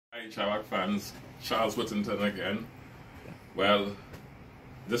Hi Jah Rock fans, Charles Whittington again. Well,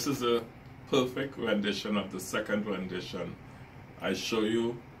 this is a perfect rendition of the second rendition. I show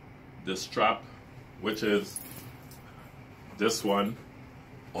you the strap, which is this one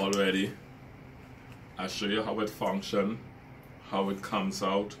already. I show you how it functions, how it comes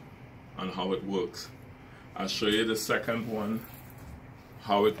out, and how it works. I'll show you the second one,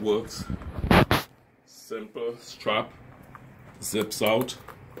 how it works. Simple strap, zips out.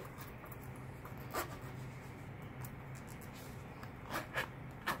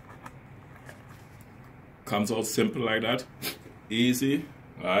 Comes out simple like that, easy,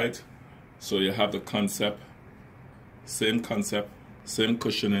 right? So you have the concept, same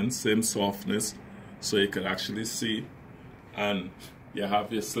cushioning, same softness, so you can actually see. And you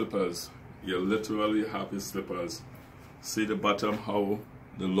have your slippers. You literally have your slippers. See the bottom, how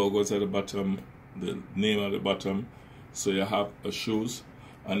the logo's at the bottom, the name at the bottom. So you have a shoes,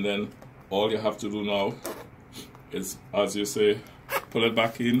 and then all you have to do now is, as you say, pull it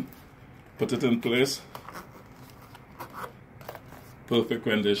back in, put it in place. Perfect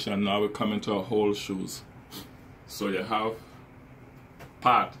rendition. Now we come into our whole shoes. So you have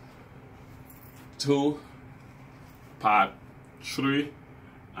part 2, part 3,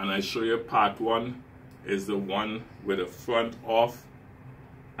 and I show you part 1 is the one with the front off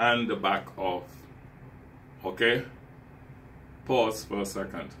and the back off. Okay? Pause for a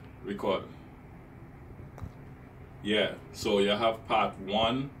second. Record. Yeah, so you have part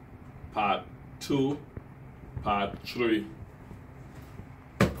 1, part 2, part 3.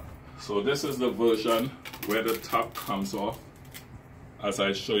 So this is the version where the top comes off, as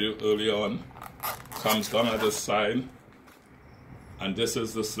I showed you earlier on. Comes down at the side, and this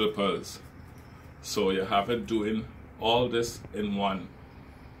is the slippers. So you have it doing all this in one.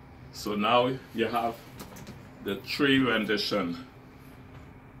 So now you have the 3 rendition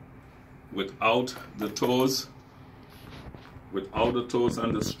without the toes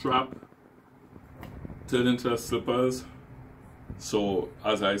and the strap, turn into slippers. So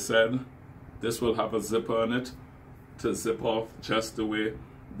as I said, this will have a zipper on it to zip off just the way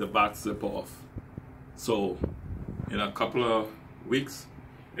the back zip off. So in a couple of weeks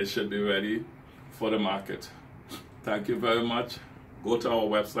it should be ready for the market. Thank you very much. Go to our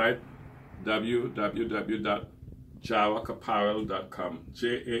website www.jahrrockapparel.com,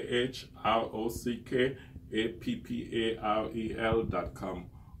 JAHROCKAPPAREL.com.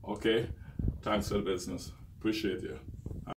 Okay, thanks for the business. Appreciate you.